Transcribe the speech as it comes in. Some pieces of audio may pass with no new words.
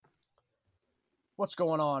What's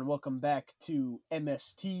going on? Welcome back to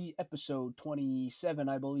MST episode 27,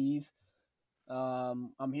 I believe.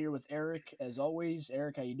 I'm here with Eric as always.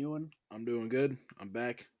 Eric, how you doing? I'm doing good. I'm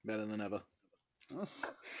back, better than ever.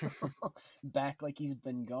 Back like he's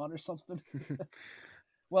been gone or something.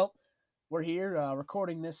 Well, we're here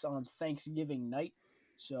recording this on Thanksgiving night.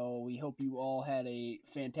 So we hope you all had a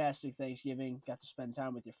fantastic Thanksgiving, got to spend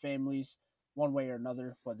time with your families one way or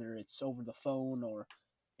another, whether it's over the phone or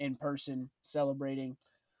in person celebrating.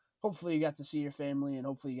 Hopefully you got to see your family and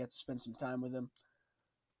hopefully you got to spend some time with them.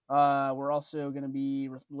 We're also going to be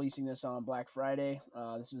releasing this on Black Friday.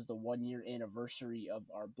 This is the 1 year anniversary of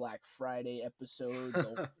our Black Friday episode,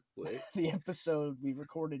 the episode we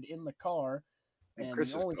recorded in the car, In and the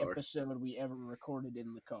Chris's only car. episode we ever recorded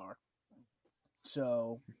in the car.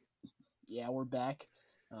 So, yeah, we're back.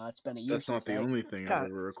 It's been a year That's not since the that. only thing I've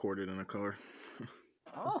ever recorded in a car.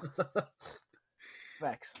 Oh,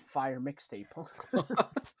 facts. Fire mixtape.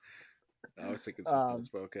 I was thinking something else,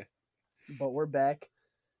 but okay. But we're back.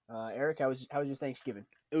 Eric, how was your Thanksgiving?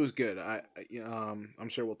 It was good. I'm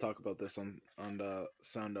sure we'll talk about this on the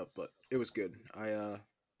sound up, but it was good.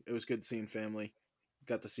 It was good seeing family.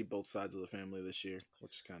 Got to see both sides of the family this year,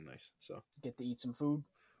 which is kind of nice. So Get to eat some food.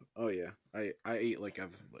 oh yeah, I ate like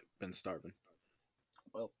I've been starving.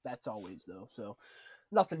 Well, that's always though, so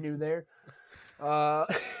nothing new there.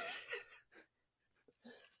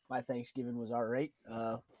 My Thanksgiving was all right.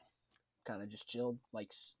 Kind of just chilled,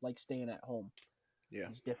 like staying at home. Yeah,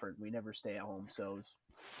 It's different. We never stay at home, so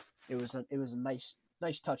it was a nice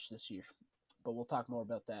touch this year. But we'll talk more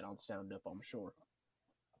about that on Sound Up, I'm sure.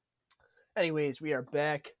 Anyways, we are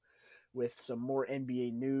back with some more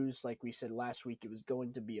NBA news. Like we said last week, it was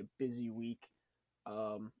going to be a busy week.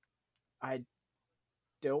 I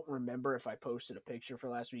don't remember if I posted a picture for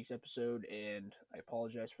last week's episode, and I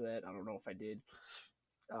apologize for that. I don't know if I did.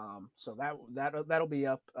 So that'll be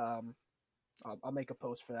up. I'll make a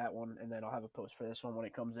post for that one, and then I'll have a post for this one when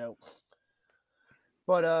it comes out.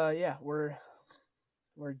 But yeah, we're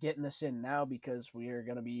getting this in now because we are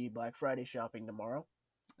gonna be Black Friday shopping tomorrow.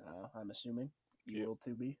 I'm assuming you will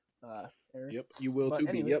too be, Eric. Yep, you will But too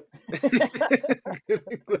anyway. be. Yep. Good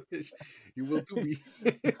English. You will too be.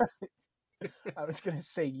 I was gonna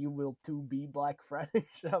say you will too be Black Friday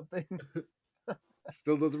shopping.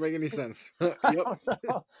 Still doesn't make any sense. I Yep. don't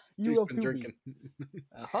know. You Jake's will been too drinking. be.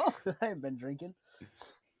 I haven't been drinking,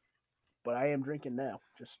 but I am drinking now.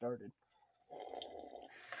 Just started.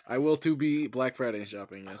 I will too be Black Friday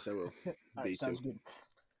shopping. Yes, I will. All Be right, sounds too.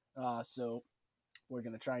 good. So we're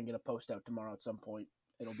gonna try and get a post out tomorrow at some point.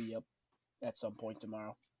 It'll be up at some point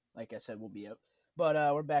tomorrow. Like I said, we'll be up. But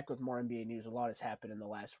we're back with more NBA news. A lot has happened in the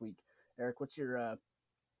last week. Eric, what's your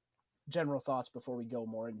general thoughts before we go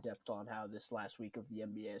more in depth on how this last week of the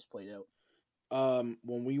NBA has played out?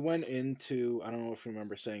 When we went into, I don't know if you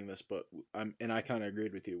remember saying this, but I kind of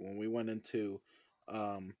agreed with you. When we went into,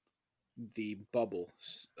 the bubble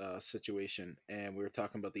situation, and we were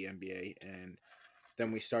talking about the NBA, and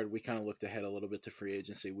then we kind of looked ahead a little bit to free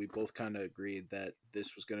agency. We both kind of agreed that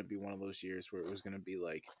this was going to be one of those years where it was going to be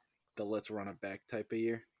like the let's run it back type of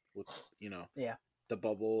year with, Yeah. the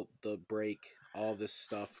bubble, the break, all this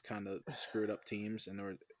stuff kind of screwed up teams, and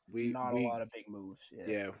Not a lot of big moves.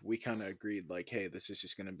 yeah, we kind of agreed like, hey, this is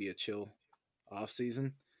just going to be a chill off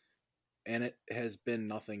season, and it has been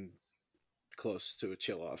nothing close to a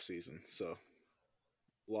chill off season. So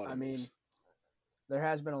a lot of moves. There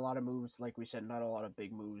has been a lot of moves, like we said, not a lot of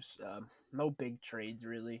big moves. No big trades,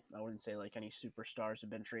 really. I wouldn't say like any superstars have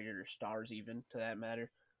been traded or stars even, to that matter.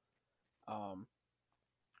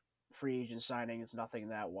 Free agent signings, nothing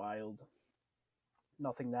that wild,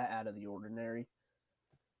 nothing that out of the ordinary.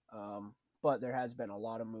 But there has been a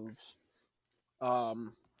lot of moves.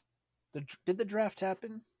 Did the draft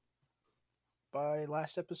happen by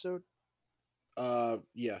last episode?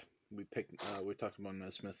 Yeah, we talked about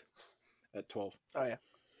Nesmith at 12. Oh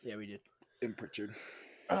yeah, we did. In Pritchard.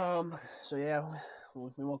 So yeah,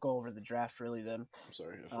 we won't go over the draft really then. I'm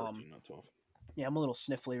sorry, 14, not 12. Yeah, I'm a little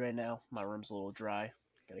sniffly right now. My room's a little dry.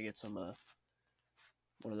 Gotta get some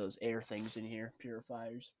one of those air things in here,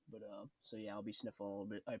 purifiers. But so yeah, I'll be sniffling a little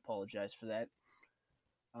bit. I apologize for that.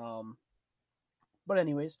 But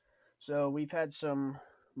anyways, so we've had some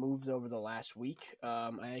moves over the last week.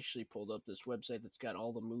 I actually pulled up this website that's got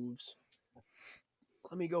all the moves.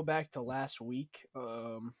 Let me go back to last week.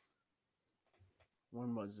 When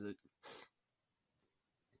was it?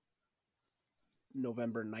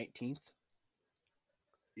 November 19th.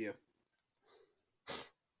 Yeah.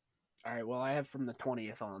 All right, well, I have from the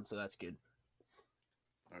 20th on, so that's good.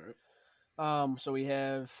 All right. So we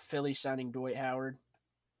have Philly signing Dwight Howard.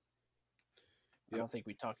 I don't think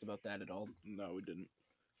we talked about that at all. No, we didn't.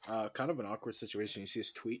 Kind of an awkward situation. You see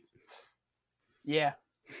his tweet? Yeah,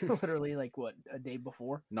 literally like what, a day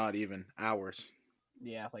before? Not even hours.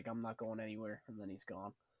 Yeah, like I'm not going anywhere, and then he's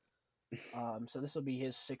gone. So this will be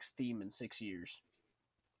his 6th theme in 6 years,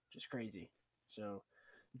 which is crazy. So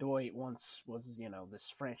Dwight once was,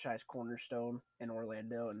 this franchise cornerstone in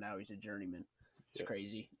Orlando, and now he's a journeyman. It's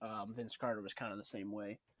crazy. Vince Carter was kind of the same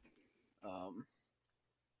way.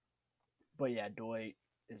 But yeah, Dwight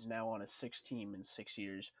is now on his 6th team in 6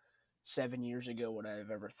 years. 7 years ago, would I have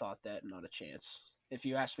ever thought that? Not a chance. If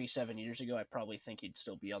you asked me 7 years ago, I probably think he'd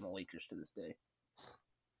still be on the Lakers to this day.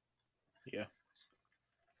 Yeah.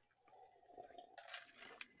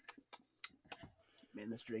 Man,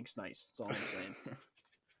 this drink's nice. That's all I'm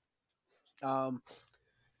saying.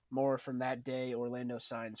 More from that day, Orlando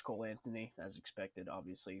signs Cole Anthony, as expected,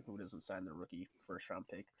 obviously. Who doesn't sign the rookie first-round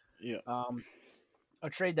pick? Yeah. A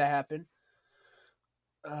trade that happened.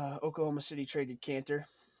 Oklahoma City traded Cantor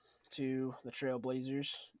to the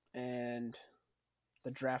Trailblazers and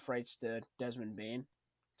the draft rights to Desmond Bane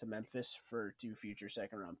to Memphis for 2 future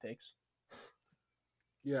second-round picks.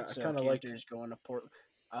 Yeah, so I kind of like. Cantor's going to Portland.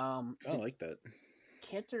 I like that.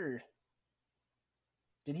 Cantor,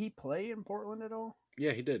 did he play in Portland at all?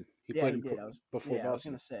 Yeah, he did. He Yeah, played he did. before Boston. I was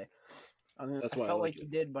going to say. That's I why I felt like like he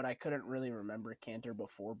it. did, but I couldn't really remember Cantor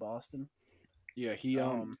before Boston. Yeah, he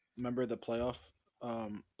remember the playoff.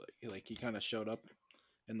 Like he kind of showed up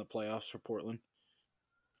in the playoffs for Portland.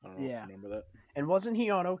 I don't know if you remember that. And wasn't he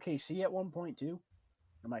on OKC at one point too?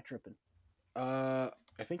 Or am I tripping? I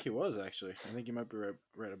think he was actually. I think you might be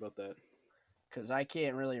right about that. Because I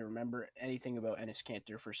can't really remember anything about Enes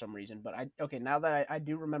Kanter for some reason. But now that I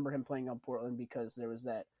do remember him playing on Portland because there was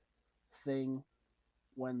that thing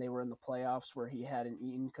when they were in the playoffs where he hadn't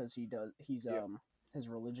eaten because he's his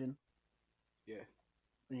religion. Yeah.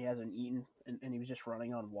 And he hasn't eaten and he was just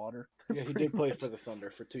running on water. Yeah, he did play for the Thunder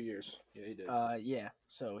for 2 years. Yeah, he did. Yeah.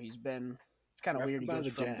 So it's kind of weird. He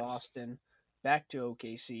goes from Boston back to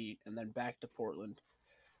OKC and then back to Portland.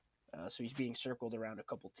 So he's being circled around a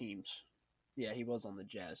couple teams. Yeah, he was on the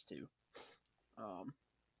Jazz too.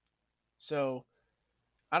 So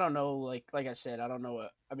I don't know. Like I said, I don't know.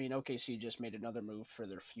 OKC just made another move for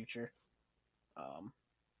their future.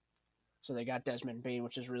 So they got Desmond Bane,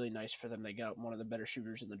 which is really nice for them. They got one of the better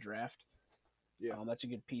shooters in the draft. Yeah, that's a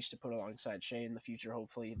good piece to put alongside Shea in the future.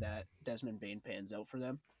 Hopefully that Desmond Bane pans out for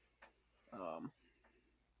them.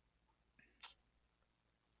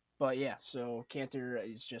 But yeah, so Cantor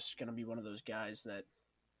is just going to be one of those guys that,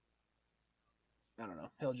 I don't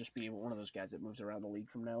know, he'll just be one of those guys that moves around the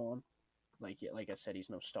league from now on. Like I said,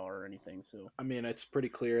 he's no star or anything. So I mean, it's pretty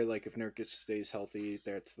clear. Like if Nurkic stays healthy,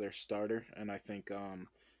 that's their starter, and I think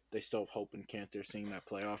they still have hope in Cantor seeing that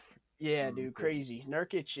playoff. Yeah, dude, crazy.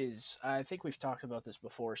 Nurkic is. I think we've talked about this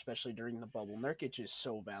before, especially during the bubble. Nurkic is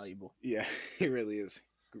so valuable. Yeah, he really is.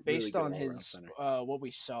 Based on his what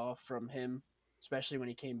we saw from him, especially when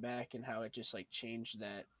he came back and how it just like changed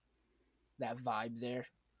that vibe there.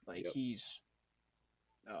 Like he's,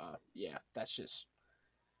 that's just.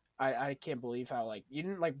 I can't believe how, like, you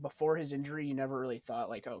didn't, like, before his injury, you never really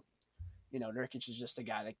thought, like, oh, Nurkic is just a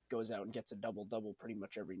guy that goes out and gets a double-double pretty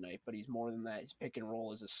much every night, but he's more than that. His pick and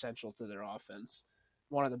roll is essential to their offense.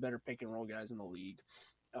 One of the better pick and roll guys in the league.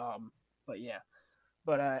 But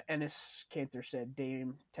Enes Kanter said,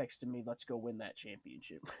 Dame texted me, let's go win that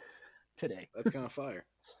championship today. That's kind of fire.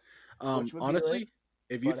 Honestly,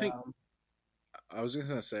 if you think... I was just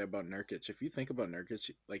going to say about Nurkic, if you think about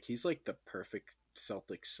Nurkic, like, he's like the perfect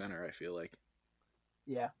Celtics center, I feel like.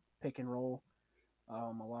 Yeah, pick and roll.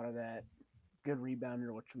 A lot of that good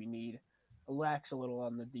rebounder, which we need. Lacks a little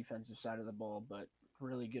on the defensive side of the ball, but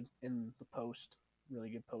really good in the post. Really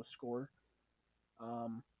good post scorer.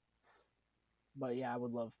 But yeah, I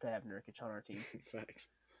would love to have Nurkic on our team. Facts.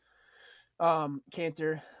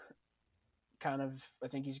 Kanter, kind of, I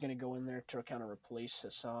think he's going to go in there to kind of replace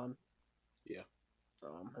Hassan. Yeah.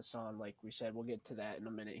 Hassan, like we said, we'll get to that in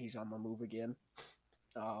a minute. He's on the move again.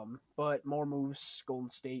 But more moves. Golden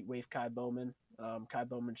State wave Kai Bowman. Kai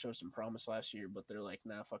Bowman showed some promise last year, but they're like,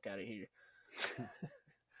 nah, fuck out of here.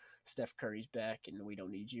 Steph Curry's back, and we don't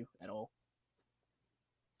need you at all.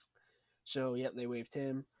 So, yeah, they waived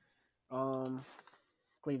him.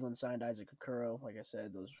 Cleveland signed Isaac Okoro. Like I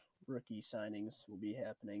said, those rookie signings will be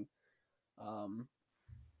happening.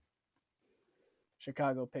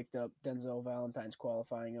 Chicago picked up Denzel Valentine's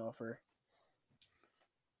qualifying offer.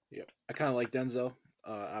 Yep. I kind of like Denzel.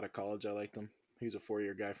 Out of college, I liked him. He was a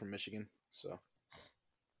 4-year guy from Michigan. So,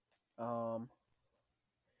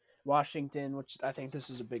 Washington, which I think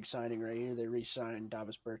this is a big signing right here. They re-signed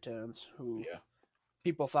Davis Bertans, who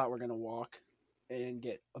people thought were going to walk, and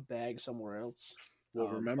get a bag somewhere else. Well,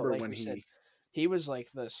 But remember like when we said, he was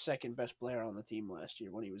like the second best player on the team last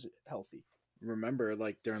year when he was healthy. remember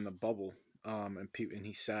like during the bubble, and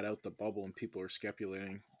he sat out the bubble, and people were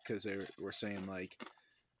speculating because they were saying like,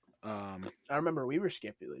 I remember we were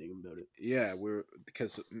speculating about it. yeah,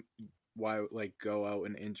 because why like go out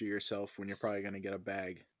and injure yourself when you're probably gonna get a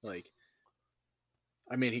bag? Like,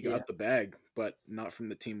 I mean, he Yeah, got the bag, but not from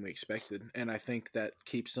the team we expected, and I think that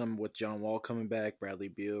keeps him with John Wall coming back, Bradley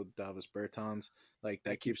Beal, Davis Bertans, like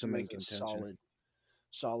that keeps him in as a contention.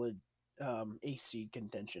 solid eighth seed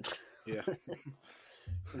contention. Yeah,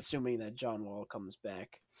 Assuming that John Wall comes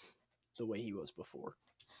back the way he was before.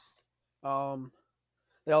 Um,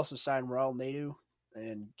 they also signed Raul Nadu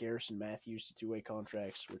and Garrison Matthews to two-way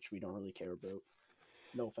contracts, which we don't really care about.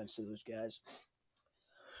 No offense to those guys.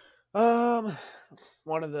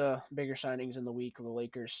 One of the bigger signings in the week, the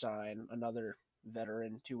Lakers signed another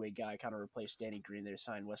veteran two-way guy, kind of replaced Danny Green. They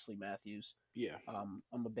signed Wesley Matthews. yeah.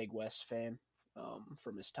 I'm a big West fan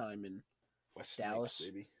from his time in West Dallas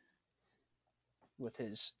Snipes, baby. with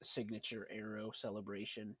his signature arrow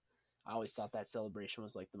celebration. I always thought that celebration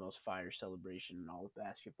was like the most fire celebration in all of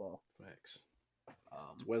basketball. Facts.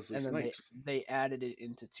 Wesley and then Snipes. they added it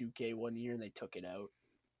into 2K one year and they took it out.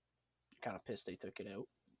 Kind of pissed they took it out.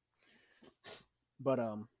 But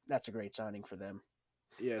that's a great signing for them.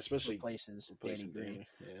 Yeah, especially replaces Danny Green.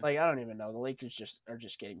 Yeah. Like I don't even know. The Lakers are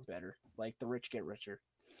just getting better. Like the rich get richer.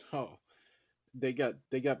 Oh, they got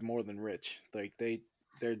more than rich. Like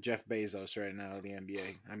they're Jeff Bezos right now in the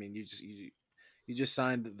NBA. I mean, you just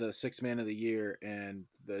signed the sixth man of the year and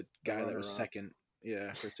the guy that was second.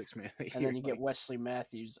 Yeah, for sixth man of the year. And then you get Wesley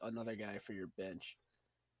Matthews, another guy for your bench.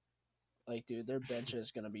 Like, dude, their bench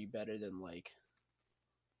is gonna be better than like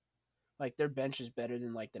their bench is better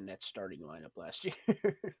than like the Nets starting lineup last year.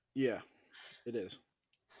 Yeah, it is.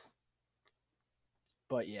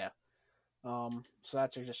 But yeah, so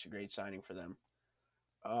that's just a great signing for them.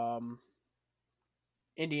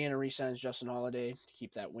 Indiana re-signs Justin Holiday to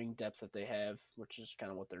keep that wing depth that they have, which is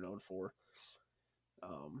kind of what they're known for.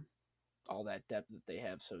 All that depth that they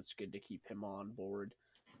have, so it's good to keep him on board.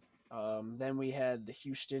 Then we had the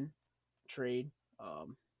Houston trade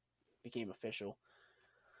became official.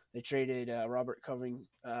 They traded Robert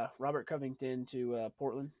Covington to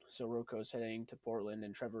Portland, so Rocco's heading to Portland,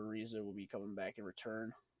 and Trevor Ariza will be coming back in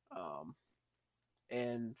return.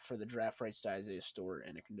 And for the draft rights to Isaiah Stewart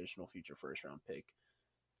and a conditional future first-round pick.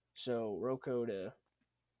 So Rocco to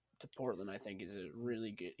Portland, I think, is a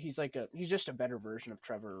really good. He's just a better version of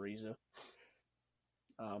Trevor Ariza.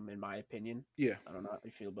 In my opinion. Yeah. I don't know how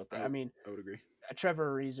you feel about that. I mean, I would agree.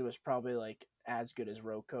 Trevor Ariza was probably like as good as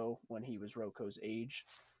Rocco when he was Rocco's age,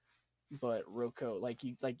 but Rocco, like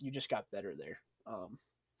you just got better there.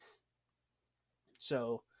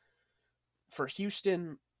 So for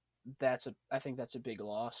Houston, I think that's a big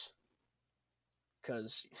loss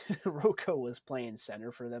because Rocco was playing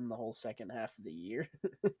center for them the whole second half of the year.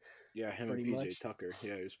 Yeah, him and PJ Tucker.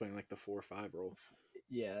 Yeah, he was playing like the 4-5 role.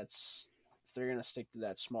 Yeah, if they're gonna stick to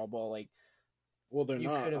that small ball, like, well, they're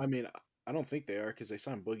not. I mean, I don't think they are because they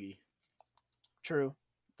signed Boogie. True,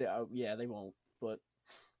 they won't. But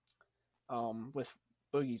with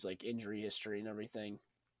Boogie's like injury history and everything,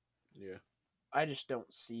 yeah, I just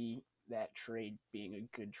don't see that trade being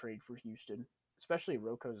a good trade for Houston, especially if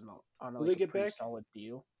Rocco's on a pretty solid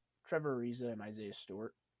deal. Trevor Ariza and Isaiah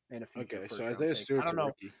Stewart and a future first round Isaiah pick. Stewart's a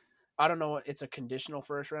rookie. I don't know. It's a conditional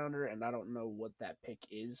first rounder, and I don't know what that pick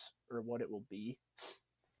is or what it will be.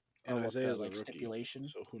 And Isaiah's like stipulation.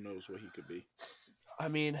 So who knows what he could be? I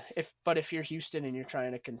mean, if you're Houston and you're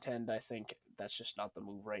trying to contend, I think that's just not the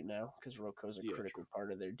move right now because Rocco's a critical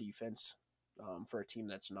part of their defense for a team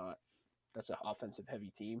that's an offensive heavy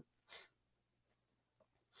team.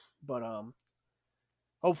 But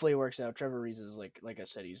hopefully it works out. Trevor Ariza is like I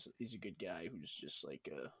said, he's a good guy who's just like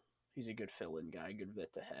he's a good fill-in guy, good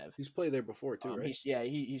vet to have. He's played there before too, right?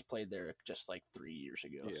 He's played there just like 3 years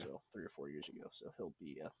ago, so 3 or 4 years ago. So he'll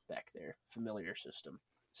be back there. Familiar system,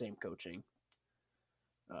 same coaching,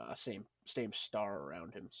 same star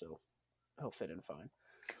around him, so he'll fit in fine.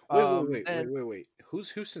 Wait.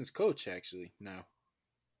 Who's Houston's coach actually now?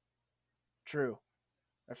 True,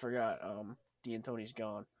 I forgot. D'Antoni's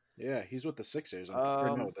gone. Yeah, he's with the Sixers.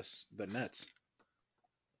 Or no, the Nets.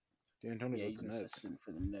 D'Antoni's with the Nets. Assistant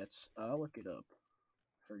for the Nets. I'll look it up.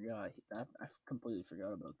 Forgot. I completely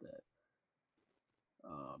forgot about that.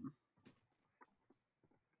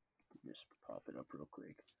 Just pop it up real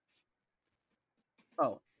quick.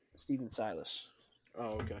 Oh, Stephen Silas.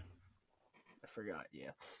 Oh, okay. I forgot.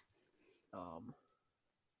 Yeah.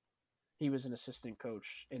 He was an assistant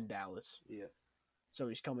coach in Dallas. Yeah. So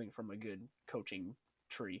he's coming from a good coaching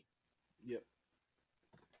tree. Yep.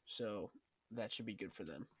 So that should be good for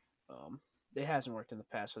them. It hasn't worked in the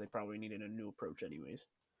past, so they probably needed a new approach, anyways.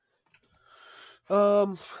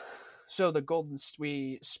 So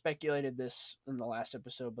we speculated this in the last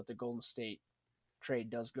episode, but the Golden State trade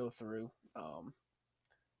does go through.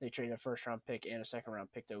 They traded a first round pick and a second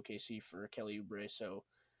round pick to OKC for Kelly Oubre, so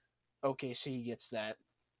OKC gets that.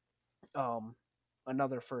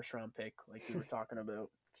 Another first round pick, like we were talking about,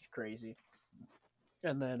 which is crazy.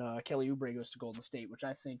 And then Kelly Oubre goes to Golden State, which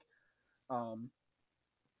I think,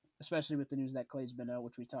 especially with the news that Clay's been out,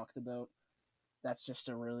 which we talked about, that's just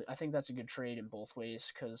I think that's a good trade in both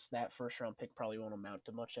ways, because that first round pick probably won't amount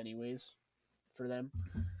to much anyways for them.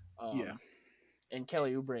 Yeah. And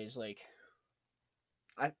Kelly Oubre is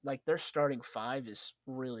their starting five is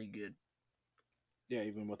really good. Yeah,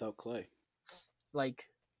 even without Clay. Like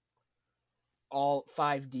all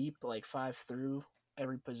five deep, like five through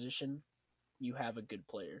every position, you have a good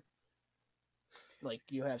player. Like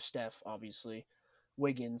you have Steph, obviously,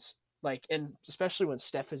 Wiggins, and especially when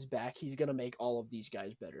Steph is back, he's gonna make all of these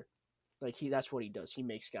guys better. That's what he does. He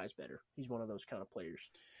makes guys better. He's one of those kind of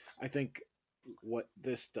players. I think what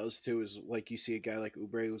this does too is like you see a guy like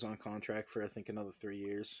Oubre who's on contract for I think another 3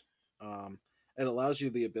 years. It allows you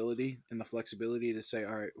the ability and the flexibility to say,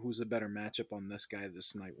 all right, who's a better matchup on this guy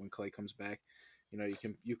this night when Clay comes back?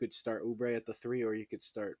 You could start Oubre at the 3, or you could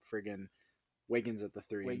start friggin' Wiggins at the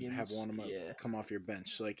 3 and have one of them come off your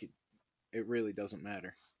bench. Like it really doesn't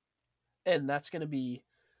matter. And that's gonna be,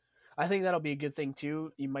 I think that'll be a good thing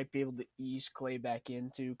too. You might be able to ease Clay back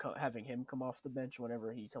into having him come off the bench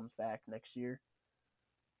whenever he comes back next year.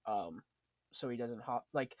 So he doesn't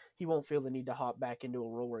he won't feel the need to hop back into a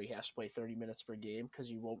role where he has to play 30 minutes per game,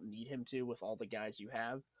 because you won't need him to with all the guys you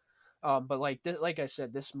have. But like I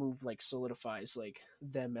said, this move solidifies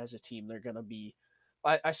them as a team. They're gonna be.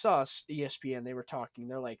 I saw ESPN. They were talking.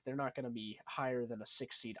 They're not gonna be higher than a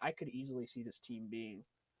 6 seed. I could easily see this team being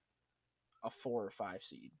a 4 or 5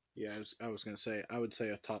 seed. Yeah, I was gonna say I would say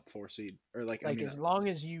a top 4 seed, or as long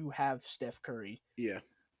as you have Steph Curry, yeah,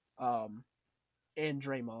 and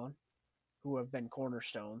Draymond, who have been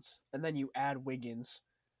cornerstones, and then you add Wiggins,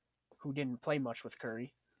 who didn't play much with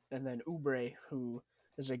Curry, and then Oubre, who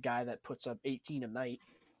is a guy that puts up 18 a night,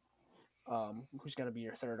 who's going to be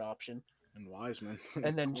your third option, and Wiseman,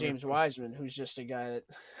 and then James Wiseman, who's just a guy that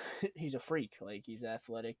he's a freak, he's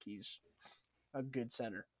athletic, he's a good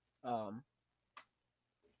center.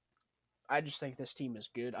 I just think this team is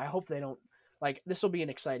good. I hope they don't this will be an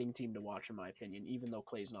exciting team to watch, in my opinion, even though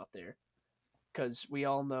Clay's not there. Because we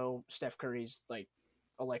all know Steph Curry's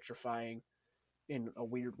electrifying in a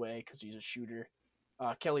weird way because he's a shooter.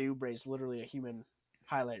 Kelly Oubre is literally a human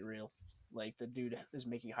highlight reel. The dude is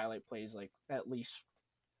making highlight plays at least.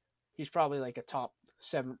 He's probably a top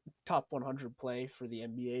 100 play for the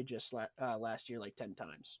NBA just last year 10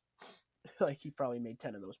 times. He probably made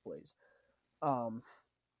 10 of those plays.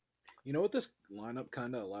 You know what this lineup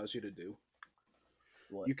kind of allows you to do?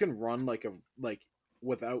 What? You can run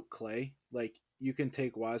without Clay, you can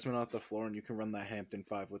take Wiseman off the floor and you can run that Hampton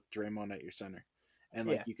 5 with Draymond at your center, and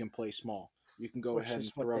you can play small. You can go ahead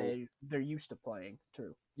and throw. They're used to playing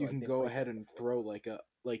too. You can go ahead and throw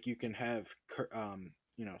you can have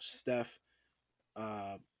Steph,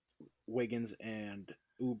 Wiggins and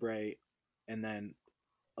Oubre, and then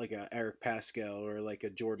a Eric Pascal or a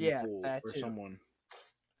Jordan Poole or someone.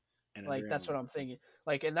 And that's what I'm thinking.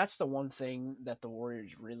 And that's the one thing that the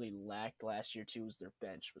Warriors really lacked last year too, was their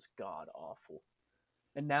bench was god awful.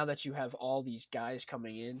 And now that you have all these guys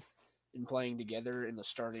coming in and playing together in the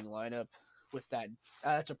starting lineup with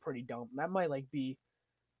that's a pretty dumb. That might be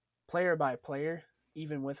player by player,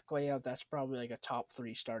 even with Clay out. That's probably a top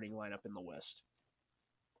 3 starting lineup in the West.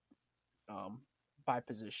 By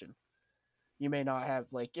position, you may not have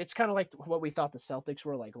it's kind of like what we thought the Celtics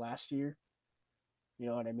were last year. You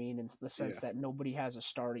know what I mean? In the sense that nobody has a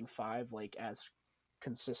starting 5 as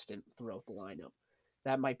consistent throughout the lineup.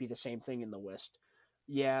 That might be the same thing in the West.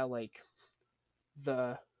 Yeah,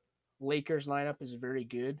 the Lakers lineup is very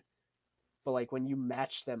good, but when you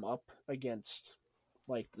match them up against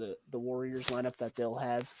the Warriors lineup that they'll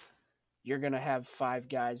have, you're gonna have 5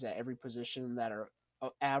 guys at every position that are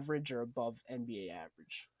average or above NBA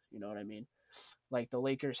average. You know what I mean? The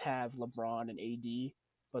Lakers have LeBron and AD,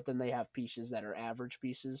 but then they have pieces that are average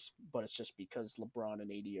pieces, but it's just because LeBron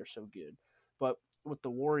and AD are so good. But with the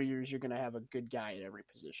Warriors, you're going to have a good guy at every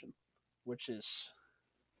position, which is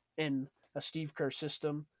in a Steve Kerr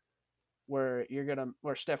system where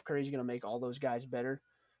Steph Curry's going to make all those guys better,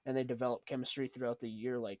 and they develop chemistry throughout the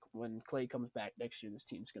year. When Clay comes back next year, this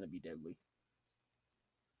team's going to be deadly.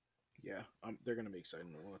 Yeah, they're gonna be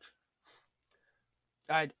exciting to watch.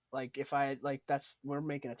 I'd like if I like that's we're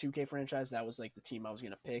making a 2K franchise. That was like the team I was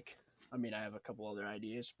gonna pick. I mean, I have a couple other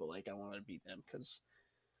ideas, but like I wanted to beat them because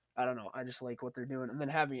I don't know. I just like what they're doing, and then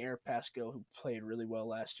having Eric Pascal, who played really well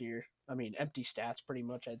last year. I mean, empty stats pretty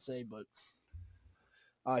much, I'd say, but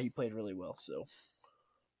he played really well. So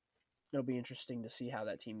it'll be interesting to see how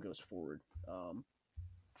that team goes forward.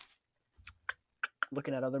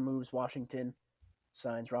 Looking at other moves, Washington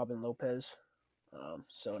signs Robin Lopez,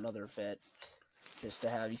 so another vet just to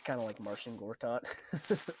have. He's kind of like Marcin Gortat.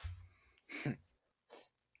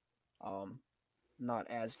 Not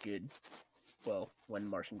as good. Well, when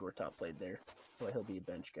Marcin Gortat played there, but he'll be a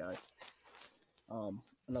bench guy.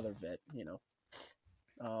 Another vet, you know.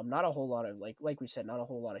 Not a whole lot of like we said, not a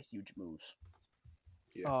whole lot of huge moves.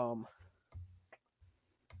 Yeah.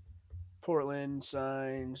 Portland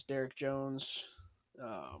signs Derek Jones,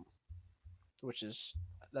 which is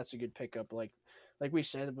that's a good pickup. Like we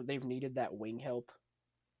said, they've needed that wing help.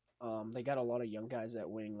 They got a lot of young guys at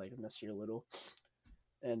wing, like Nasir Little,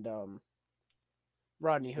 and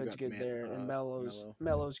Rodney Hood's good there, and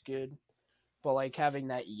Melo's good. But like having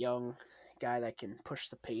that young guy that can push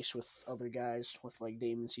the pace with other guys, with like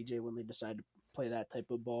Damon CJ when they decide to play that type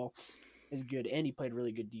of ball, is good. And he played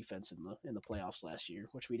really good defense in the playoffs last year,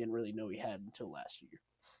 which we didn't really know he had until last year.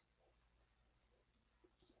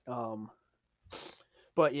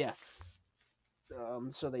 But yeah.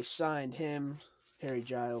 So they signed him. Harry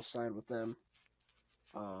Giles signed with them.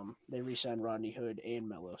 They re-signed Rodney Hood and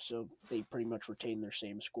Melo, so they pretty much retained their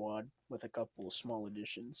same squad with a couple of small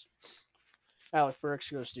additions. Alec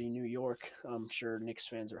Burks goes to New York. I'm sure Knicks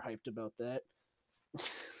fans are hyped about that.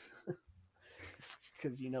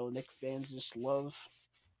 Because, Knicks fans just love,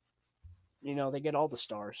 they get all the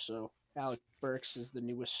stars. So Alec Burks is the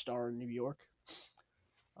newest star in New York.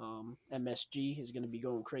 MSG is going to be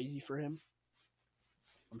going crazy for him.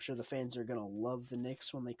 I'm sure the fans are going to love the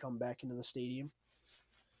Knicks when they come back into the stadium.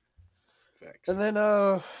 Facts. And then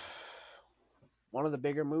one of the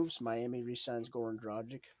bigger moves, Miami re-signs Goran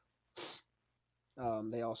Dragic.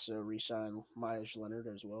 They also re-signed Meyers Leonard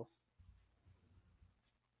as well,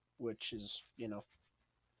 which is,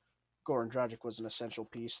 Goran Dragic was an essential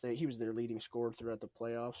piece. He was their leading scorer throughout the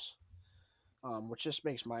playoffs, which just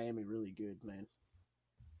makes Miami really good, man.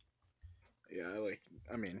 Yeah,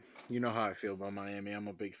 you know how I feel about Miami. I'm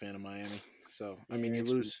a big fan of Miami. So, Yeah, you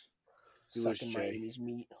lose sucking Jay. Miami's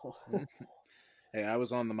meat. Hey, I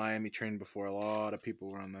was on the Miami train before. A lot of people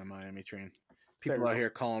were on that Miami train. People out here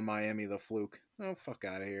calling Miami the fluke. Oh, fuck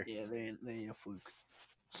out of here. Yeah, they ain't a fluke.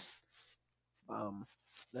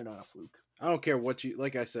 They're not a fluke. I don't care what you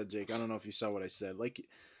like. I said, Jake. I don't know if you saw what I said. Like,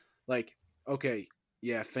 okay,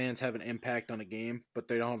 yeah, fans have an impact on a game, but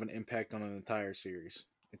they don't have an impact on an entire series.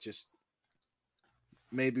 It's just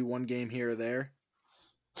maybe one game here or there,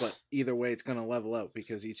 but either way, it's gonna level out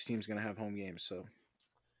because each team's gonna have home games. So,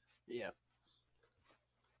 yeah.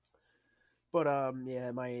 But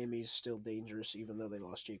yeah, Miami's still dangerous, even though they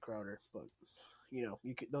lost Jay Crowder. But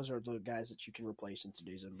those are the guys that you can replace in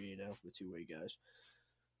today's NBA now, the two-way guys.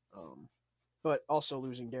 But also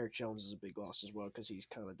losing Derek Jones is a big loss as well because he's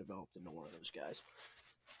kind of developed into one of those guys.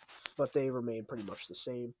 But they remain pretty much the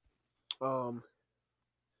same. The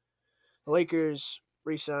Lakers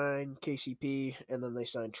re-signed KCP, and then they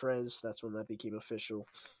signed Trez. That's when that became official.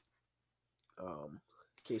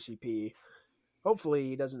 KCP, hopefully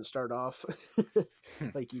he doesn't start off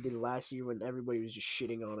like he did last year when everybody was just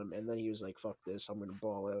shitting on him, and then he was like, fuck this, I'm going to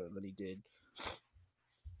ball out, and then he did.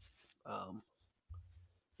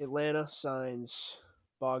 Atlanta signs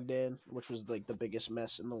Bogdan, which was like the biggest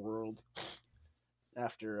mess in the world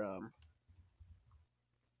after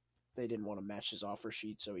they didn't want to match his offer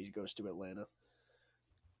sheet, so he goes to Atlanta.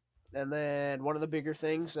 And then one of the bigger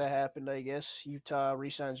things that happened, I guess, Utah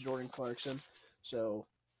re-signs Jordan Clarkson, so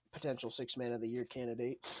potential Sixth Man of the Year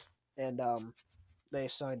candidate. And they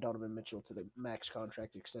assigned Donovan Mitchell to the max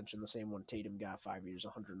contract extension, the same one Tatum got, 5 years,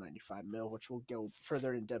 $195 million, which we'll go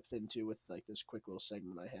further in depth into with like this quick little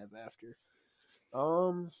segment I have after.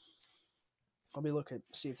 Let me look at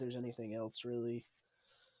see if there's anything else really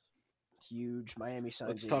huge. Miami signs.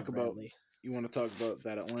 Let's talk about. You want to talk about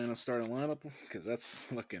that Atlanta starting lineup because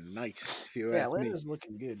that's looking nice. If you ask Atlanta's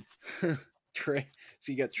looking good. So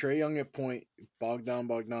you got Trae Young at point,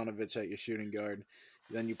 Bogdanovich at your shooting guard.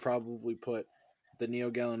 Then you probably put Danilo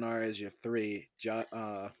Gallinari as your 3, John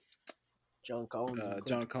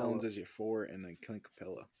Collins as your 4, and then Clint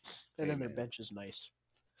Capella. And then their bench is nice.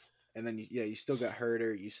 And then you still got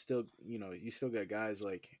Herter. You still got guys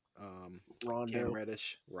like Rondo, Cam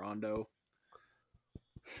Reddish, Rondo,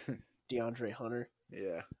 DeAndre Hunter.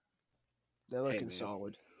 Yeah, they're looking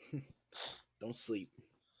solid. Don't sleep.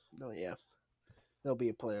 Oh yeah, they'll be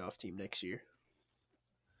a playoff team next year.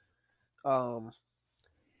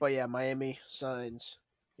 But yeah, Miami signs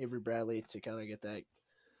Avery Bradley to kind of get that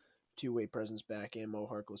two-way presence back, and Mo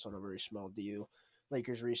Harkless on a very small deal.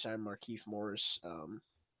 Lakers re-signed Markieff Morris.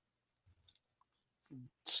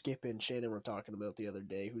 Skip and Shannon were talking about the other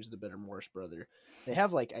day. Who's the better Morris brother? They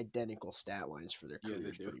have like identical stat lines for their Yeah, they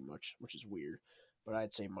careers, do. pretty much, which is weird. But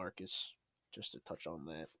I'd say Marcus, just to touch on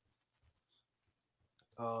that.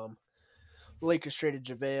 The Lakers traded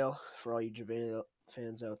JaVale. For all you JaVale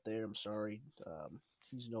fans out there, I'm sorry.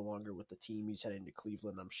 He's no longer with the team. He's heading to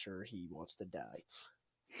Cleveland. I'm sure he wants to die.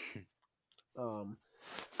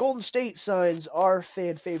 Golden State signs our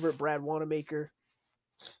fan favorite Brad Wanamaker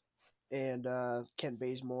and Kent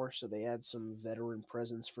Bazemore, so they add some veteran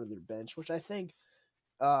presence for their bench, which I think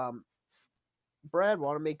Brad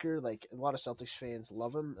Wanamaker, like a lot of Celtics fans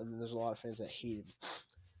love him, and then there's a lot of fans that hate him,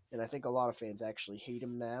 and I think a lot of fans actually hate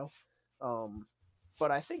him now. But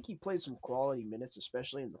I think he played some quality minutes,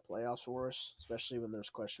 especially in the playoffs for us, especially when there's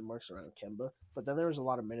question marks around Kemba. But then there was a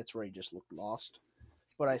lot of minutes where he just looked lost.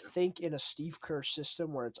 But I think in a Steve Kerr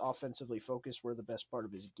system where it's offensively focused, where the best part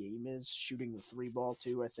of his game is, shooting the three ball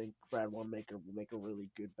too, I think Brad Wanamaker will make a really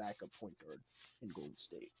good backup point guard in Golden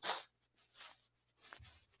State.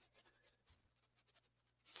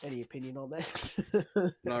 Any opinion on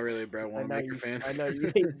that? Not really a Brad Wanamaker fan. I know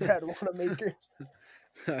you hate Brad Wanamaker.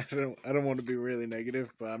 I don't want to be really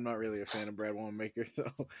negative, but I'm not really a fan of Brad Wanamaker,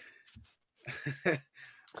 so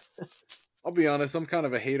I'll be honest, I'm kind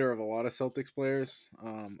of a hater of a lot of Celtics players.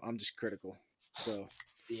 I'm just critical. So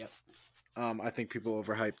yeah. I think people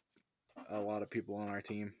overhype a lot of people on our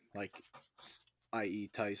team, like i.e.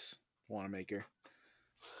 Tice Wanamaker.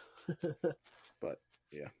 But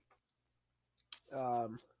yeah.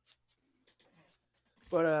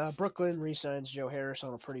 But Brooklyn re-signs Joe Harris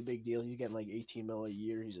on a pretty big deal. He's getting like $18 million a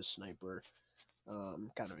year. He's a sniper.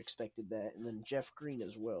 Kind of expected that. And then Jeff Green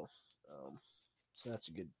as well. So that's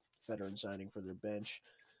a good veteran signing for their bench.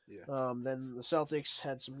 Yeah. Then the Celtics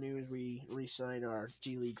had some news. We re-signed our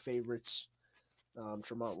G League favorites,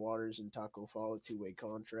 Tremont Waters and Taco Fall, two-way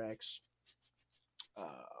contracts.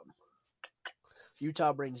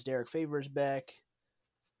 Utah brings Derek Favors back.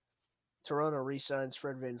 Toronto re-signs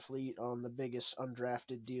Fred VanVleet on the biggest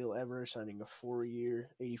undrafted deal ever, signing a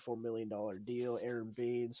 4-year, $84 million deal. Aaron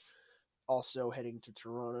Baines also heading to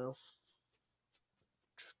Toronto.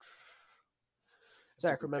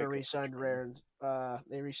 Sacramento re-signed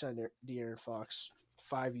they re-signed De'Aaron Fox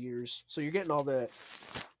 5 years. So you're getting all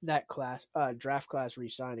that class draft class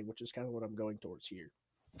re-signing, which is kind of what I'm going towards here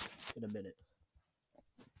in a minute.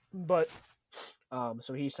 But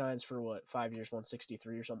so he signs for what, 5 years,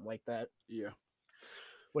 163 or something like that. Yeah.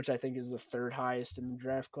 Which I think is the third highest in the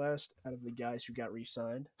draft class out of the guys who got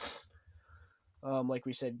re-signed. Like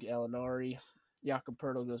we said, Gallinari, Jakob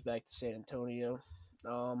Poeltl goes back to San Antonio.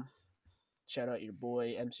 Shout out your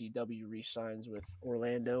boy MCW re-signs with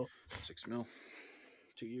Orlando. $6 million,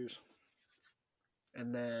 2 years.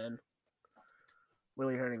 And then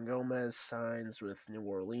Willie Hernangomez signs with New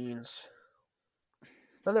Orleans.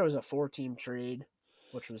 Then there was a 4-team trade,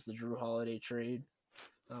 which was the Drew Holiday trade.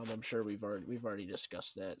 I'm sure we've already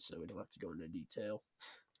discussed that, so we don't have to go into detail.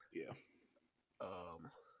 Yeah.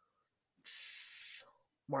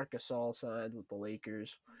 Marc Gasol signed with the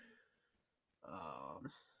Lakers.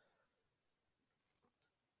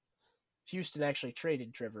 Houston actually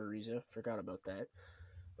traded Trevor Ariza. Forgot about that.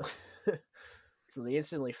 So they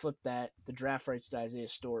instantly flipped the draft rights to Isaiah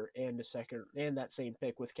Stewart and that same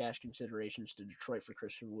pick with cash considerations to Detroit for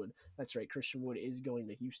Christian Wood. That's right, Christian Wood is going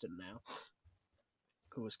to Houston now,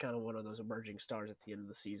 who was kind of one of those emerging stars at the end of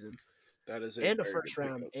the season. That is a first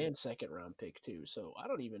round and second round pick too. So I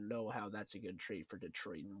don't even know how that's a good trade for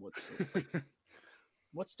Detroit and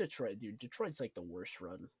what's Detroit, dude? Detroit's like the worst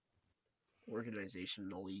run organization in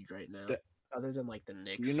the league right now. Other than like the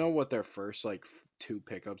Knicks. Do you know what their first 2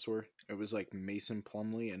 pickups were? It was Mason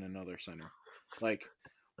Plumlee and another center.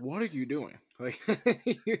 What are you doing?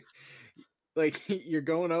 You're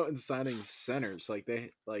going out and signing centers.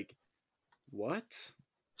 What?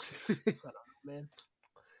 I don't know, man.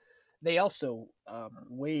 They also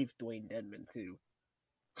waived Dwayne Dedmon too,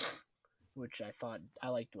 which I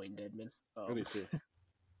like Dwayne Dedmon. I do too.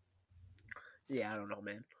 Yeah, I don't know,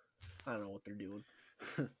 man. I don't know what they're doing.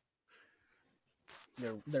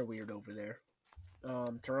 They're weird over there.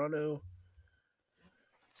 Toronto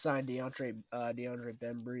signed DeAndre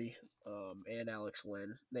Bembry and Alex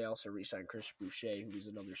Len. They also re-signed Chris Boucher, who was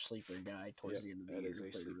another sleeper guy towards the end of the year.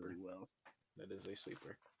 Played really well. That is a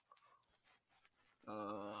sleeper.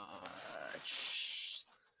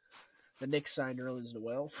 The Knicks signed Nerlens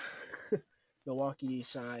Noel. Milwaukee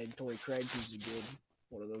signed Torrey Craig, who's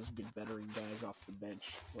one of those good veteran guys off the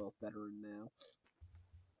bench. Well, veteran now.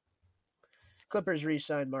 Clippers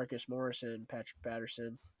re-signed Marcus Morris and Patrick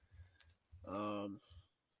Patterson.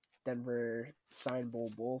 Denver signed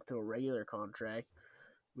Bol Bol to a regular contract.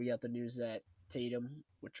 We got the news that Tatum,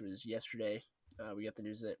 which was yesterday, we got the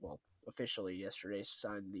news that, well, officially yesterday,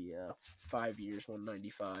 signed the 5 years,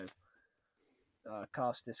 195.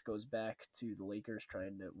 Costas goes back to the Lakers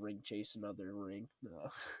trying to ring chase another ring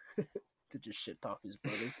to just shit talk his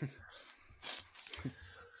brother.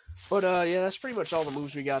 But yeah, that's pretty much all the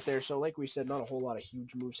moves we got there. So like we said, not a whole lot of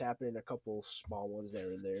huge moves happening. A couple small ones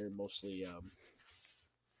there and there. Mostly,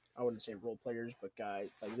 I wouldn't say role players, but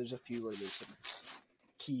guys. Like there's a few where there's some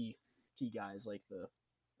key guys like the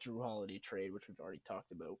Drew Holiday trade, which we've already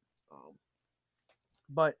talked about.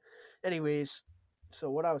 But anyways,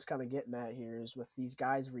 so what I was kind of getting at here is with these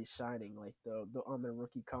guys re-signing, like the on their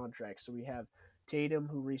rookie contracts. So we have Tatum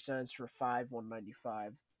who re-signs for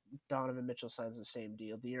 5,195. Donovan Mitchell signs the same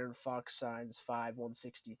deal. De'Aaron Fox signs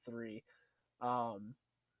 5,163.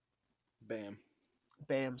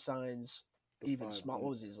 Bam signs even small. What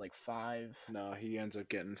was his like 5? No, he ends up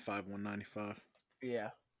getting 5,195. Yeah,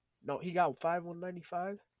 no, he got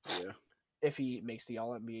 5,195. Yeah, if he makes the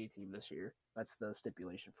All NBA team this year, that's the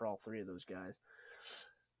stipulation for all three of those guys.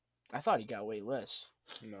 I thought he got way less.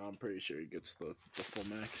 No, I'm pretty sure he gets the full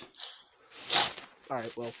max. All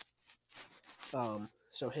right, well,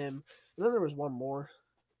 so him. And then there was one more.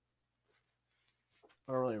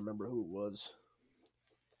 I don't really remember who it was.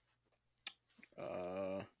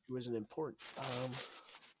 It was an important.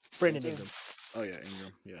 Brandon Ingram. Oh yeah,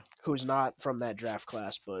 Ingram. Yeah. Who's not from that draft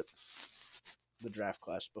class, but the draft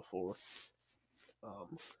class before.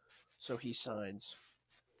 So he signs,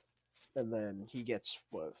 and then he gets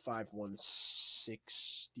what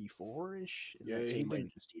 5,164 ish. Yeah, that's he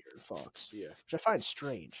De'Aaron Fox. Yeah, which I find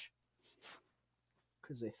strange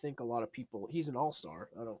because I think a lot of people. He's an all-star.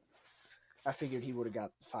 I figured he would have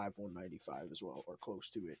got 5,195 as well, or close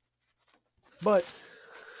to it. But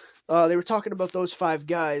they were talking about those 5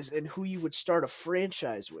 guys and who you would start a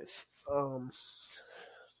franchise with.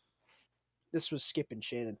 This was Skip and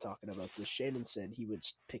Shannon talking about this. Shannon said he would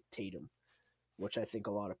pick Tatum, which I think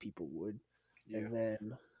a lot of people would. Yeah. And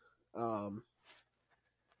then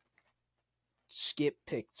Skip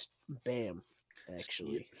picked Bam,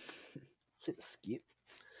 actually.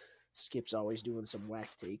 Skip's always doing some whack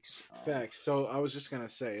takes. Facts. So I was just going to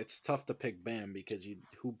say, it's tough to pick Bam because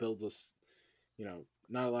who builds us,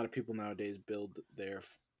 not a lot of people nowadays build their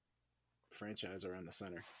franchise around the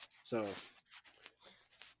center. So,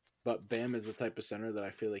 but Bam is the type of center that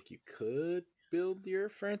I feel like you could build your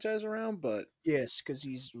franchise around, but... Yes, because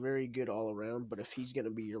he's very good all around, but if he's going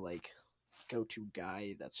to be your, go-to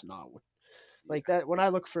guy, that's not what... that, when I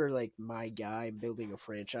look for, my guy building a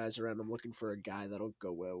franchise around, I'm looking for a guy that'll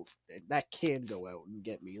go out, that can go out and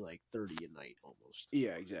get me, 30 a night, almost.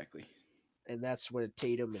 Yeah, exactly. And that's what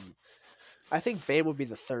Tatum and... I think Bam would be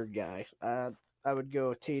the third guy. I would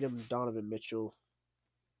go Tatum, Donovan Mitchell,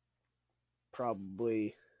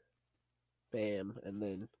 probably Bam, and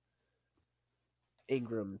then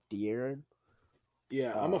Ingram, De'Aaron.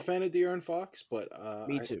 Yeah, I'm a fan of De'Aaron Fox, but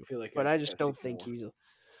me too. I feel like I just don't think he's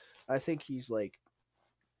I think he's I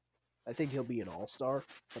think he'll be an all-star,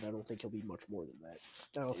 but I don't think he'll be much more than that.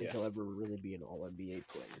 I don't think he'll ever really be an all-NBA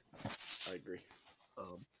player. I agree.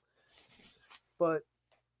 But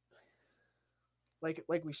like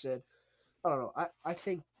we said, I don't know. I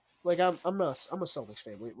think I'm a Celtics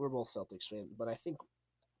fan. We're both Celtics fans, but I think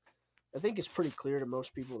it's pretty clear to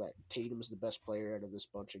most people that Tatum's the best player out of this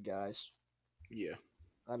bunch of guys. Yeah.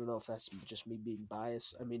 I don't know if that's just me being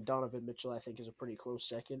biased. I mean, Donovan Mitchell, I think, is a pretty close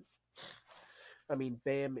second. I mean,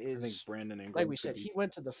 Bam is... I think Brandon Ingram... Like we said, he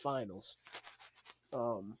went to the finals.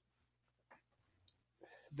 Bam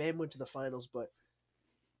went to the finals, but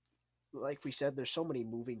like we said, there's so many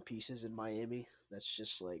moving pieces in Miami that's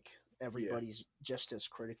just everybody's just as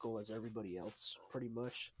critical as everybody else, pretty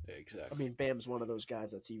much. Yeah, exactly. I mean, Bam's one of those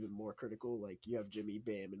guys that's even more critical. You have Jimmy,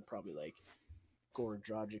 Bam, and probably Goran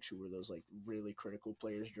Dragic, who were those really critical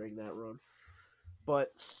players during that run.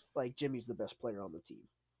 But Jimmy's the best player on the team.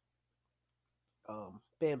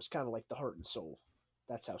 Bam's kind of the heart and soul.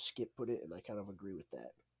 That's how Skip put it, and I kind of agree with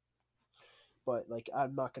that. But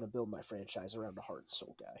I'm not going to build my franchise around a heart and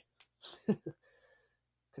soul guy.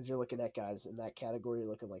 Because you're looking at guys in that category, you're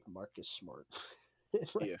looking like Marcus Smart.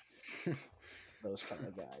 Yeah. Those kind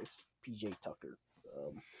of guys. PJ Tucker.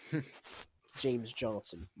 James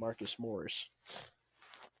Johnson. Marcus Morris.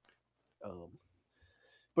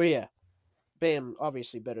 But yeah. Bam,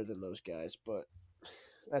 obviously better than those guys, but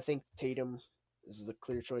I think Tatum This is a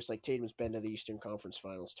clear choice. Like Tatum's been to the Eastern Conference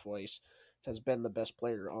Finals twice, has been the best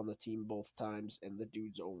player on the team both times, and the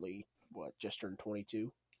dude's only just turned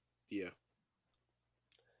 22. Yeah.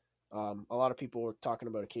 A lot of people were talking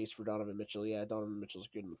about a case for Donovan Mitchell. Yeah, Donovan Mitchell's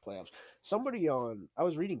good in the playoffs. I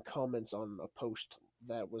was reading comments on a post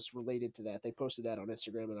that was related to that. They posted that on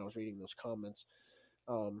Instagram, and I was reading those comments.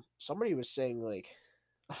 Somebody was saying like,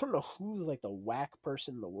 I don't know who like the whack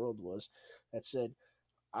person in the world was that said,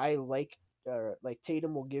 I like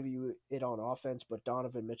Tatum will give you it on offense, but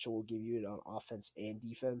Donovan Mitchell will give you it on offense and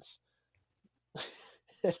defense.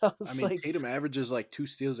 And I was like, Tatum averages like 2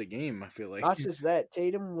 steals a game, I feel like. not just that,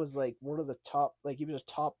 Tatum was like one of the top, like he was a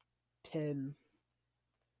top 10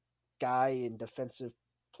 guy in defensive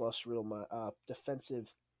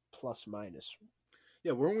defensive plus minus.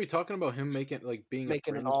 Yeah, weren't we talking about him being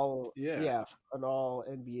Making a fringe? an all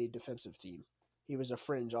NBA defensive team. He was a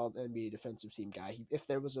fringe all NBA defensive team guy. If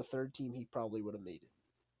there was a third team, he probably would have made it.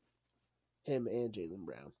 Him and Jaylen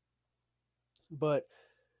Brown. But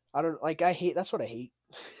I don't like. I hate. That's what I hate.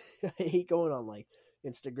 I hate going on like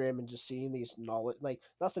Instagram and just seeing these knowledge. Like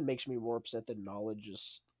nothing makes me more upset than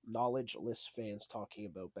knowledgeless fans talking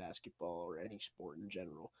about basketball or any sport in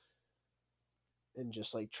general, and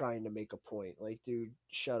just like trying to make a point. Like, dude,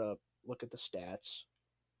 shut up. Look at the stats,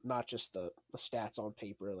 not just the stats on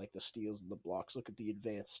paper, like the steals and the blocks. Look at the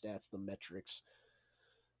advanced stats, the metrics.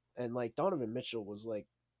 And like Donovan Mitchell was like,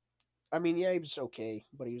 I mean, yeah, he was okay,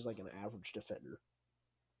 but he was like an average defender.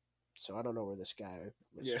 So I don't know where this guy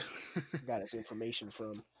got his information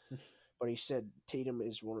from. But he said Tatum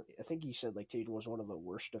is one. I think he said like Tatum was one of the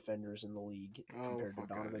worst defenders in the league compared to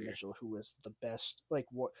Donovan Mitchell, who was the best, like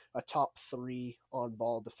what a top 3 on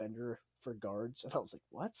ball defender for guards. And I was like,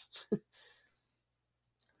 what?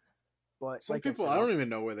 But some like people, I don't even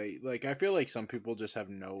know where they like. I feel like some people just have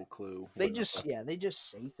no clue. They just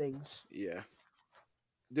say things. Yeah,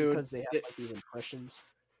 dude, because they have like these impressions.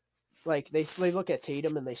 Like they look at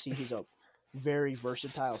Tatum and they see he's a very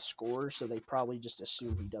versatile scorer, so they probably just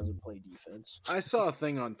assume he doesn't play defense. I saw a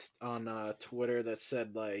thing on Twitter that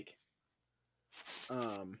said like,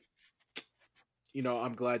 I'm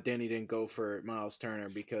glad Danny didn't go for Miles Turner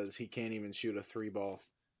because he can't even shoot a 3 ball.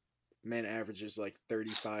 Man averages like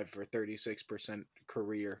 35 or 36%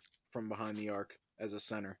 career from behind the arc as a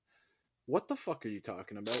center. What the fuck are you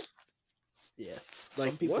talking about? Yeah, like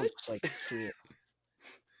some people what? Just, like can't.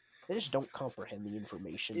 They just don't comprehend the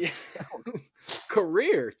information. Yeah.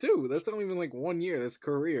 Career too. That's not even like 1 year. That's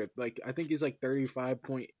career. Like I think he's like 35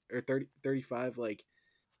 like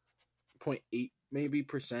 0.8 maybe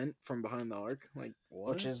percent from behind the arc. Like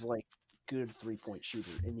what? Which is like good 3-point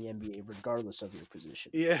shooter in the NBA, regardless of your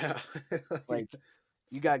position. Yeah. Like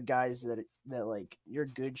you got guys that like your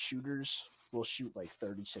good shooters will shoot like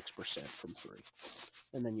 36% from 3,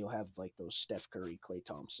 and then you'll have like those Steph Curry, Klay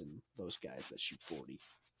Thompson, those guys that shoot 40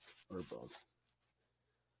 or above.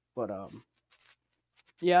 But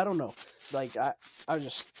yeah, I don't know. Like I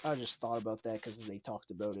just thought about that because they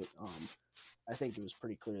talked about it. I think it was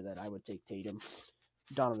pretty clear that I would take Tatum.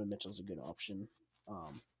 Donovan Mitchell's a good option.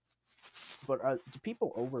 But do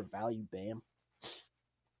people overvalue Bam?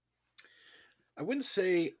 I wouldn't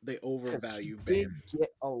say they overvalue Bam. He did get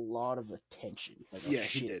a lot of attention. Like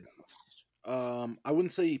he did. I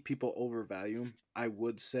wouldn't say people overvalue him. I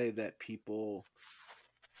would say that people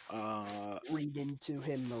read into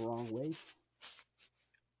him the wrong way.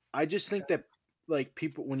 I just think that like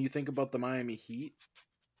people, when you think about the Miami Heat,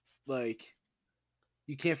 like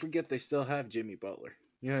you can't forget they still have Jimmy Butler.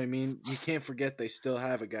 You know what I mean? You can't forget they still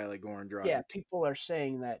have a guy like Goran Dragic. Yeah, people are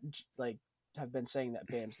saying that, like, have been saying that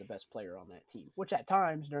Bam's the best player on that team, which at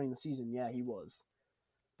times during the season, yeah, he was.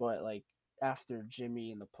 But like after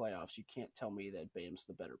Jimmy in the playoffs, you can't tell me that Bam's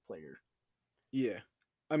the better player. Yeah,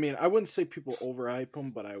 I mean, I wouldn't say people overhype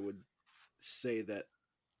him, but I would say that.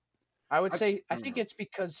 I think it's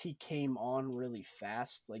because he came on really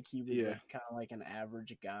fast. Like he was like, kind of like an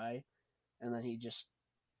average guy, and then he just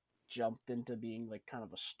jumped into being like kind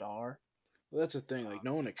of a star. Well, that's the thing. Like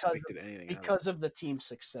no one expected anything because of the team's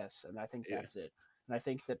success, and I think that's it. And I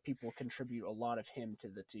think that people contribute a lot of him to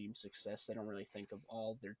the team's success. They don't really think of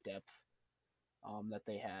all their depth that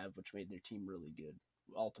they have, which made their team really good.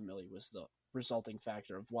 Ultimately, was the resulting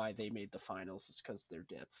factor of why they made the finals is because their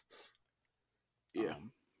depth. Yeah.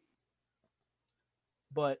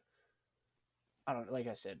 But I don't, like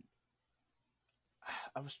I said,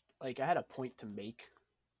 I had a point to make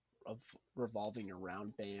of revolving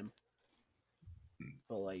around Bam,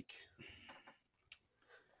 but like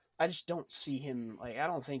I just don't see him, like I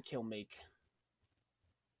don't think he won't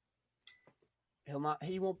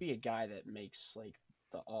be a guy that makes like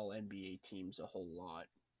the all NBA teams a whole lot.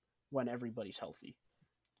 when everybody's healthy?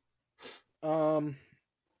 Um,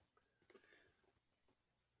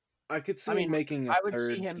 I could see I him mean, making a I would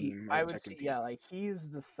see third him. team I or would second see, team. yeah, like he's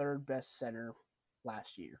the third best center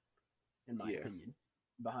last year, in my Yeah. opinion,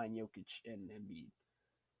 behind Jokic and Embiid.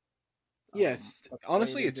 Yes. But the way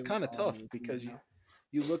Honestly, they're it's doing kind of it on tough the team because now.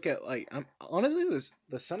 you look at like I'm honestly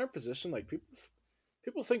the center position like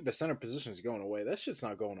people think the center position is going away. That shit's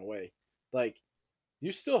not going away. Like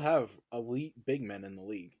you still have elite big men in the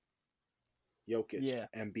league. Jokic, Yeah,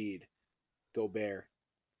 Embiid, Gobert,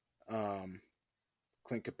 um,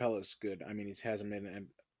 Clint Capella's good. I mean, he hasn't been,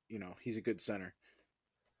 he's a good center.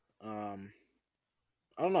 Um,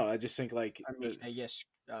 I don't know. I just think like I mean, I guess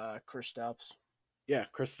Kristaps, yeah,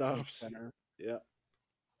 good Kristaps, center. yeah.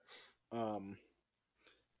 Um,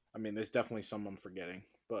 I mean, there's definitely some I'm forgetting,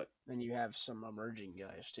 but And you have some emerging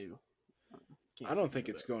guys too. I Can't don't forget think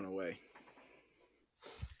it's about. going away.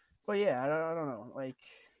 But yeah, I don't know. Like,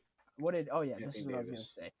 what did? Oh yeah, this Anthony is what I was gonna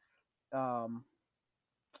Davis. say. Um,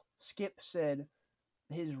 Skip said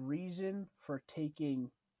his reason for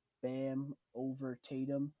taking Bam over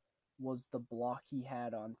Tatum was the block he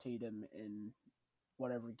had on Tatum in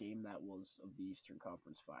whatever game that was of the Eastern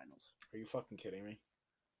Conference Finals. Are you fucking kidding me?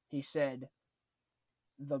 He said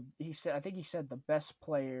I think he said the best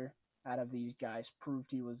player out of these guys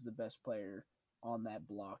proved he was the best player on that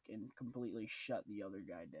block and completely shut the other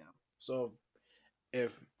guy down. So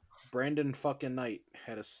if Brandon fucking Knight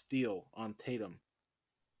had a steal on Tatum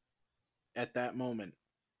at that moment,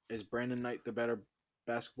 is Brandon Knight the better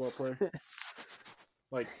basketball player?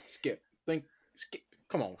 Like Skip, Skip.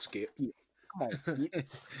 Come on, Skip. Skip. Come on, Skip.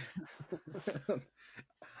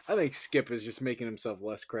 I think Skip is just making himself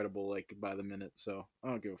less credible, like by the minute. So I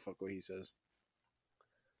don't give a fuck what he says.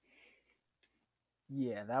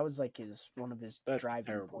 Yeah, that was like one of his That's driving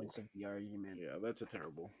terrible. points of the argument. Yeah, that's a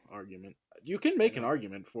terrible argument. You can make an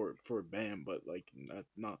argument for Bam, but like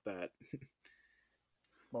not that.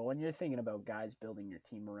 Well, when you're thinking about guys building your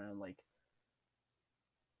team around, like,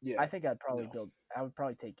 Yeah, I think I would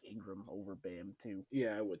probably take Ingram over Bam too.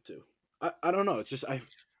 yeah, I would too. I don't know. It's just I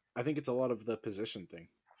think it's a lot of the position thing.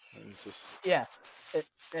 It's just Yeah,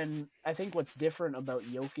 and I think what's different about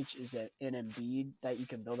Jokic is that in Embiid that you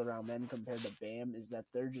can build around them compared to Bam is that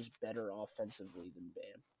they're just better offensively than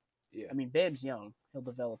Bam. yeah, I mean, Bam's young; he'll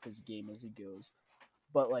develop his game as he goes,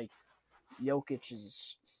 but like Jokic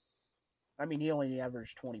is. I mean, he only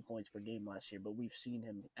averaged 20 points per game last year, but we've seen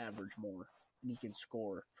him average more, and he can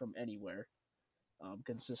score from anywhere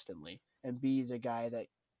consistently. And B is a guy that,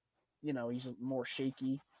 he's more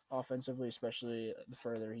shaky offensively, especially the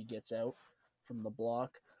further he gets out from the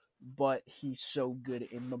block. But he's so good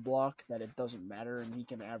in the block that it doesn't matter, and he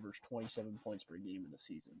can average 27 points per game in the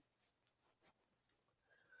season.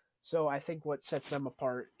 So I think what sets them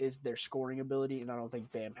apart is their scoring ability, and I don't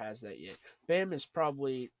think Bam has that yet. Bam is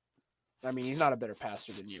probably, I mean, he's not a better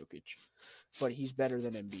passer than Jokic, but he's better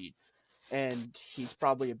than Embiid. And he's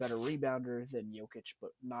probably a better rebounder than Jokic,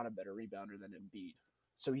 but not a better rebounder than Embiid.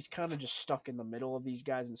 So he's kind of just stuck in the middle of these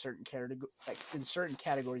guys in certain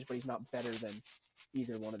categories, but he's not better than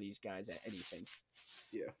either one of these guys at anything.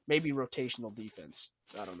 yeah. Maybe rotational defense.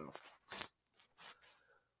 I don't know.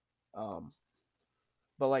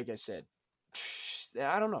 But like I said,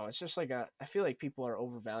 I don't know. It's just like I feel like people are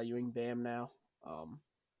overvaluing Bam now.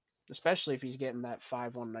 Especially if he's getting that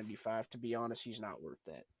 5/195. To be honest, he's not worth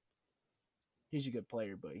that. He's a good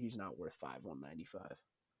player, but he's not worth 5/195.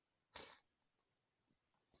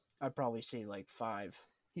 I'd probably say like 5.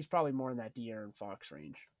 He's probably more in that De'Aaron Fox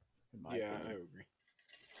range, in my opinion. I agree.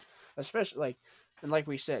 Especially like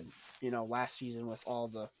we said, last season with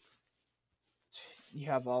you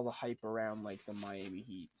have all the hype around like the Miami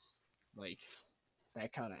Heat, like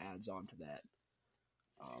that kind of adds on to that.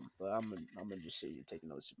 But I'm gonna just sit here taking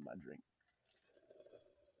another sip of my drink.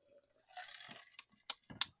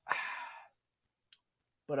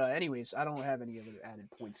 But anyways, I don't have any other added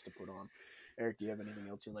points to put on. Eric, do you have anything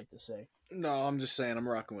else you'd like to say? No, I'm just saying I'm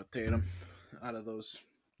rocking with Tatum out of those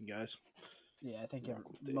guys. Yeah, I think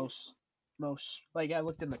most like I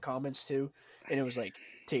looked in the comments too, and it was like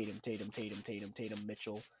Tatum,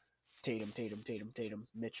 Mitchell, Tatum,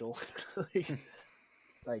 Mitchell.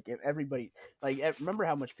 like if everybody remember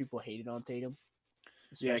how much people hated on Tatum?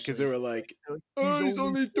 Yeah, because they were like, he's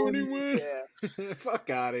only 21. Yeah. Fuck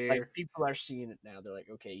out of here. Like people are seeing it now. They're like,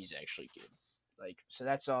 okay, he's actually good. Like, so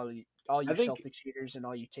that's all you Celtics haters and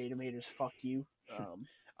all you Tatum haters. Fuck you.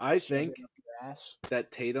 I think that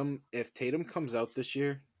if Tatum comes out this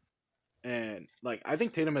year, and like I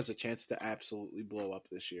think Tatum has a chance to absolutely blow up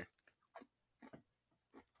this year.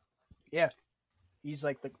 Yeah, he's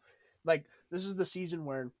like this is the season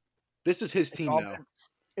where this is his team now.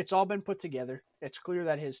 it's all been put together. It's clear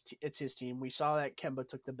that it's his team. We saw that Kemba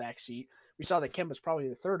took the back seat. We saw that Kemba's probably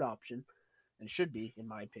the third option, and should be, in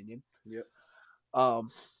my opinion. Yep.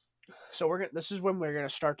 So this is when we're gonna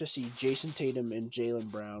start to see Jason Tatum and Jaylen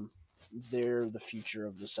Brown. They're the future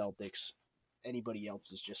of the Celtics. Anybody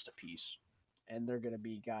else is just a piece, and they're gonna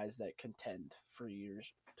be guys that contend for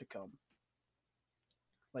years to come.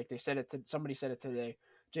 Like they said it. Somebody said it today.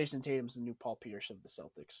 Jason Tatum's the new Paul Pierce of the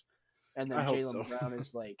Celtics, and then Jaylen Brown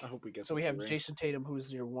is like. I hope we get. So we have Jason Tatum,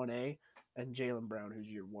 who's your 1A, and Jaylen Brown, who's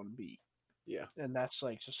your 1B. Yeah, and that's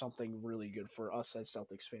like just something really good for us as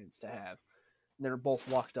Celtics fans to have. And they're both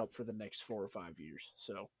locked up for the next 4 or 5 years.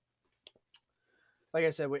 So, like I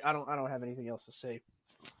said, I don't have anything else to say.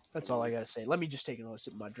 That's all I gotta say. Let me just take another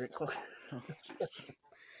sip of my drink.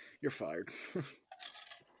 You're fired.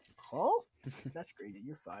 Huh? That's crazy.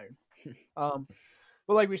 You're fired.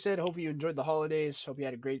 But like we said, hope you enjoyed the holidays. Hope you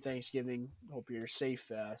had a great Thanksgiving. Hope you're safe,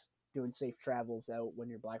 doing safe travels out when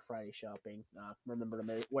you're Black Friday shopping. Remember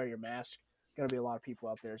to wear your mask. Going to be a lot of people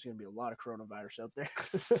out there. There's going to be a lot of coronavirus out there.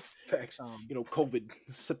 Facts. COVID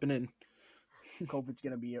sipping in. COVID's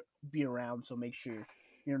going to be around, so make sure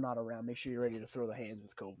you're not around. Make sure you're ready to throw the hands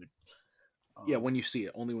with COVID. Yeah, when you see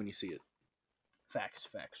it. Only when you see it. Facts.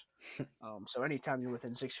 So anytime you're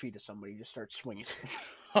within 6 feet of somebody, just start swinging.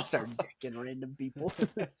 Start dicking random people.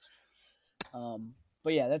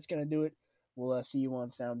 But yeah, that's going to do it. We'll see you on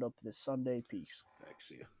Sound Up this Sunday. Peace. Thanks.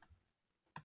 See ya.